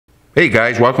Hey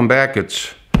guys, welcome back.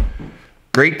 It's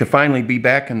great to finally be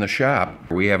back in the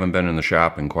shop. We haven't been in the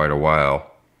shop in quite a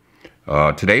while.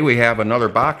 Today we have another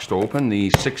box to open,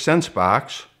 the 6th Sense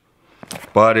box,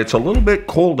 but it's a little bit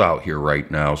cold out here right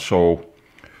now, so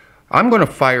I'm going to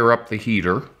fire up the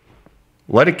heater,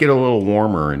 let it get a little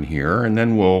warmer in here, and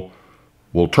then we'll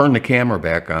turn the camera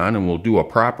back on and we'll do a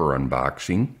proper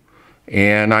unboxing.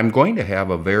 And I'm going to have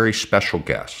a very special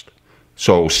guest.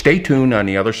 So stay tuned. On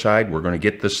the other side, we're going to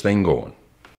get this thing going.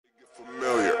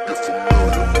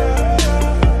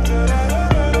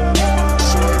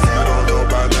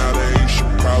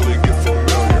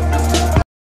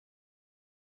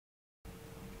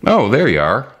 Oh, there you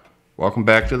are. Welcome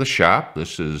back to the shop.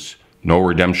 This is No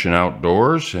Redemption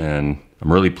Outdoors, and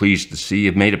I'm really pleased to see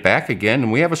you've made it back again.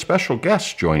 And we have a special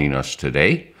guest joining us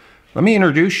today. Let me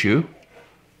introduce you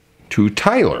to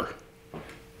Tyler.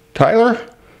 Tyler,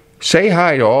 say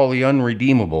hi to all the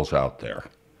unredeemables out there.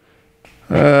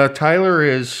 Tyler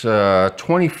is a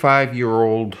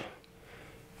 25-year-old,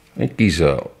 I think he's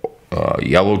a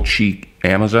yellow cheek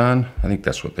Amazon. I think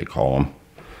that's what they call him.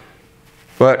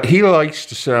 But he likes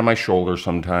to sit on my shoulder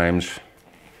sometimes.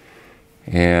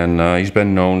 And he's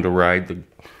been known to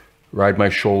ride my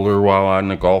shoulder while on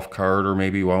the golf cart, or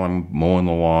maybe while I'm mowing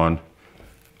the lawn,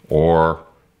 or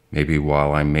maybe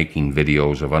while I'm making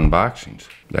videos of unboxings.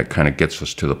 That kind of gets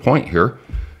us to the point here.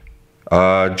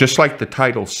 Just like the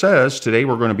title says, today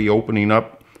we're going to be opening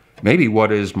up maybe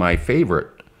what is my favorite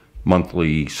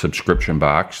monthly subscription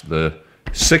box, the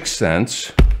 6th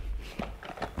Sense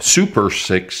Super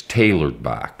 6 Tailored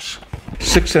Box.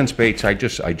 6th Sense baits, I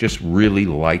just really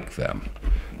like them.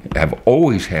 I've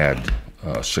always had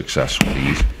success with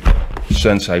these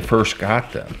since I first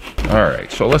got them. All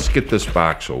right, so let's get this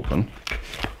box open.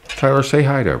 Tyler, say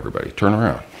hi to everybody. Turn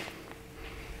around.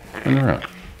 Turn around.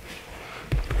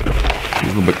 He's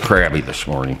a little bit crabby this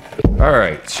morning. All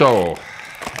right, so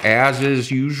as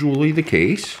is usually the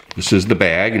case, this is the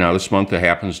bag. Now this month it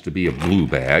happens to be a blue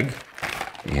bag,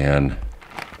 and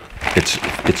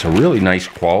it's a really nice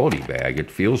quality bag. It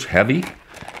feels heavy,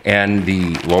 and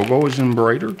the logo is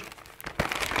embroidered.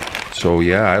 So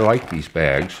yeah, I like these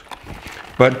bags.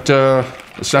 But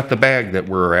it's not the bag that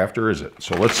we're after, is it?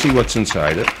 So let's see what's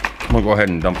inside it. I'm gonna go ahead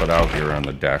and dump it out here on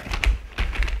the deck.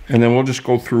 And then we'll just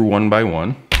go through one by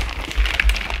one.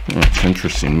 It's an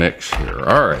interesting mix here.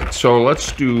 All right, so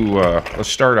let's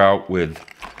start out with,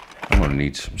 I'm gonna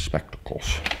need some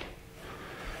spectacles.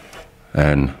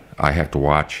 And I have to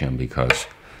watch him because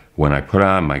when I put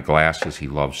on my glasses, he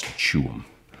loves to chew them.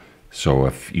 So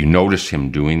if you notice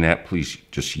him doing that, please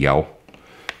just yell.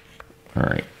 All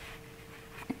right.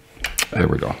 There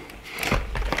we go.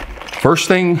 First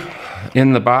thing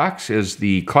in the box is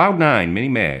the Cloud9 Mini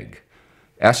Mag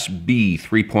SB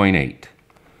 3.8.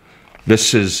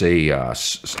 This is a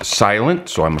silent,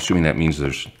 so I'm assuming that means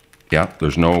there's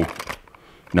no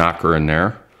knocker in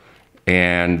there.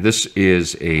 And this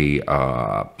is a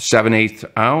 7/8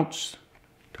 ounce,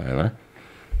 Tyler,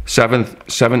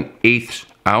 7/8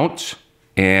 ounce,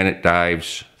 and it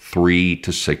dives 3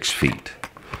 to 6 feet.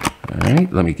 All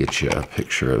right, let me get you a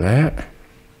picture of that.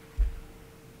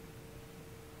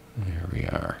 There we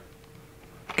are.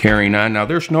 Carrying on. Now,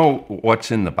 there's no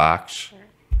what's in the box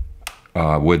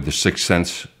with the 6th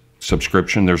Sense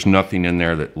subscription. There's nothing in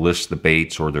there that lists the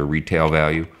baits or their retail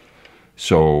value.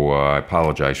 So I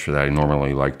apologize for that. I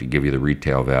normally like to give you the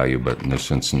retail value, but in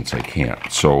this instance, I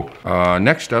can't. So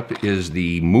next up is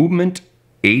the Movement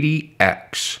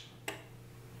 80X.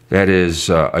 That is,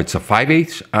 it's a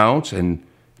 5/8 ounce and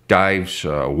dives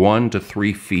 1 to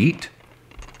 3 feet.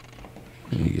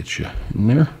 Let me get you in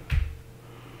there.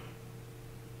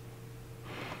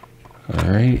 All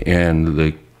right, and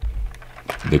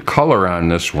the color on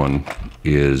this one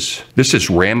is, this is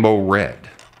Rambo Red.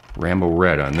 Rambo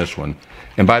Red on this one.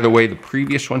 And by the way, the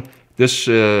previous one, this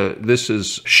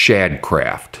is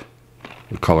Shadcraft.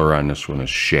 The color on this one is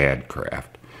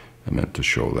Shadcraft. I meant to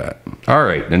show that. All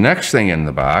right, the next thing in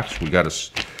the box, we got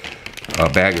a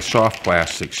bag of soft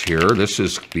plastics here. This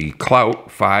is the Clout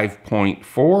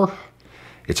 5.4.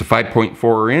 It's a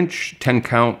 5.4 inch, 10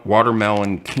 count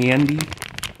watermelon candy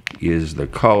is the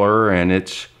color, and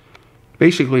it's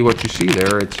basically what you see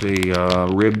there. It's a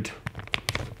ribbed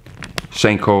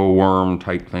Senko worm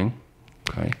type thing.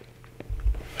 Okay.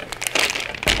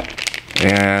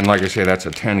 And like I say, that's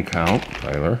a 10 count.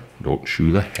 Tyler, don't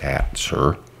chew the hat,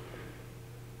 sir.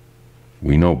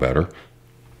 We know better.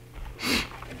 I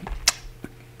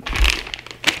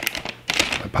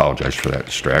apologize for that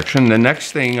distraction. The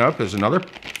next thing up is another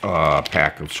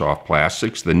pack of soft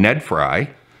plastics, the Ned Fry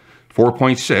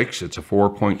 4.6. It's a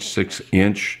 4.6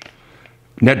 inch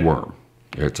Ned worm.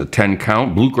 It's a 10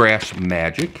 count. Bluegrass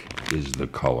Magic is the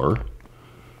color.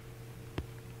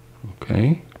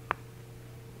 Okay.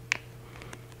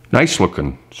 Nice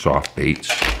looking soft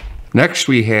baits. Next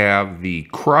we have the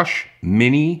Crush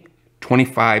Mini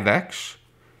 25X.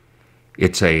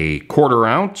 It's a 1/4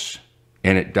 ounce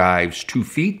and it dives 2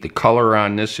 feet. The color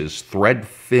on this is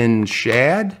Threadfin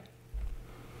Shad.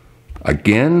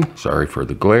 Again, sorry for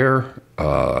the glare,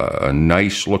 a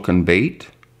nice looking bait.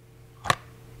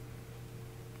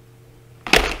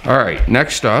 All right,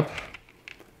 next up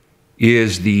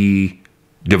is the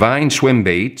Divine Swim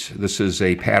Bait. This is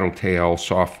a paddle tail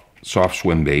soft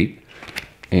swim bait,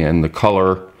 and the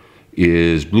color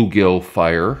is Bluegill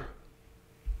Fire.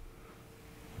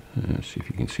 Let's see if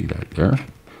you can see that there.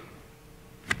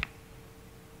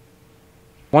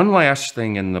 One last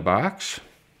thing in the box.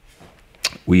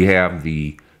 We have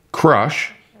the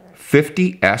Crush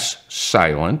 50S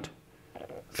Silent,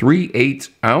 3/8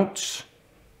 ounce,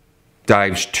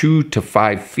 dives 2 to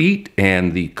 5 feet,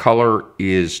 and the color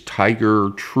is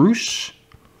Tiger Truce.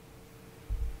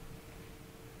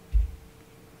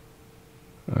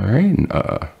 All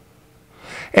right.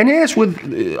 And as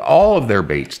with all of their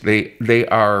baits, they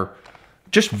are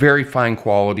just very fine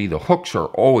quality. The hooks are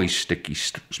always sticky,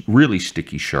 really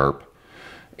sticky sharp,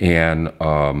 and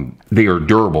they are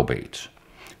durable baits.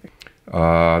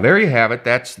 There you have it.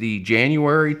 That's the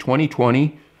January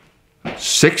 2020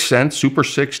 6 cent Super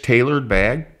 6 tailored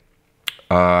bag.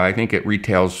 I think it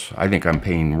retails, I think I'm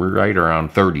paying right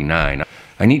around $39.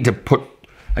 I need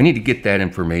to get that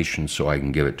information so I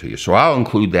can give it to you. So I'll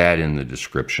include that in the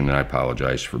description, and I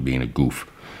apologize for being a goof.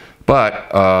 But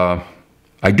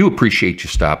I do appreciate you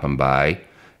stopping by,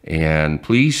 and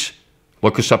please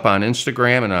look us up on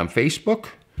Instagram and on Facebook.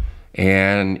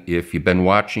 And if you've been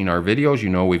watching our videos, you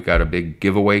know we've got a big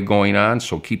giveaway going on,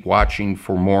 so keep watching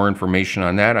for more information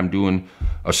on that. I'm doing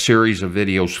a series of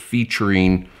videos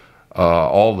featuring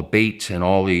all the baits and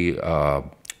all the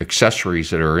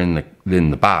accessories that are in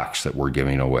the box that we're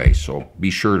giving away. So be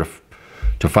sure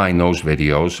to find those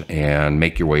videos and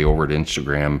make your way over to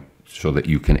Instagram so that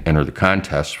you can enter the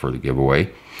contest for the giveaway.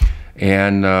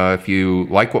 And if you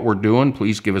like what we're doing,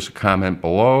 please give us a comment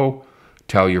below.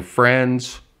 Tell your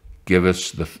friends. Give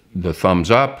us the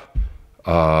thumbs up.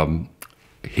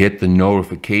 Hit the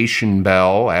notification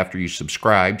bell after you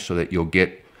subscribe so that you'll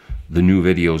get the new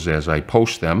videos as I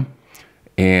post them.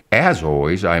 And as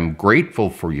always, I'm grateful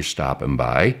for you stopping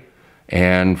by.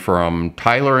 And from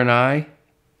Tyler and I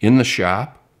in the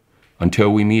shop, until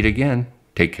we meet again,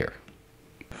 take care.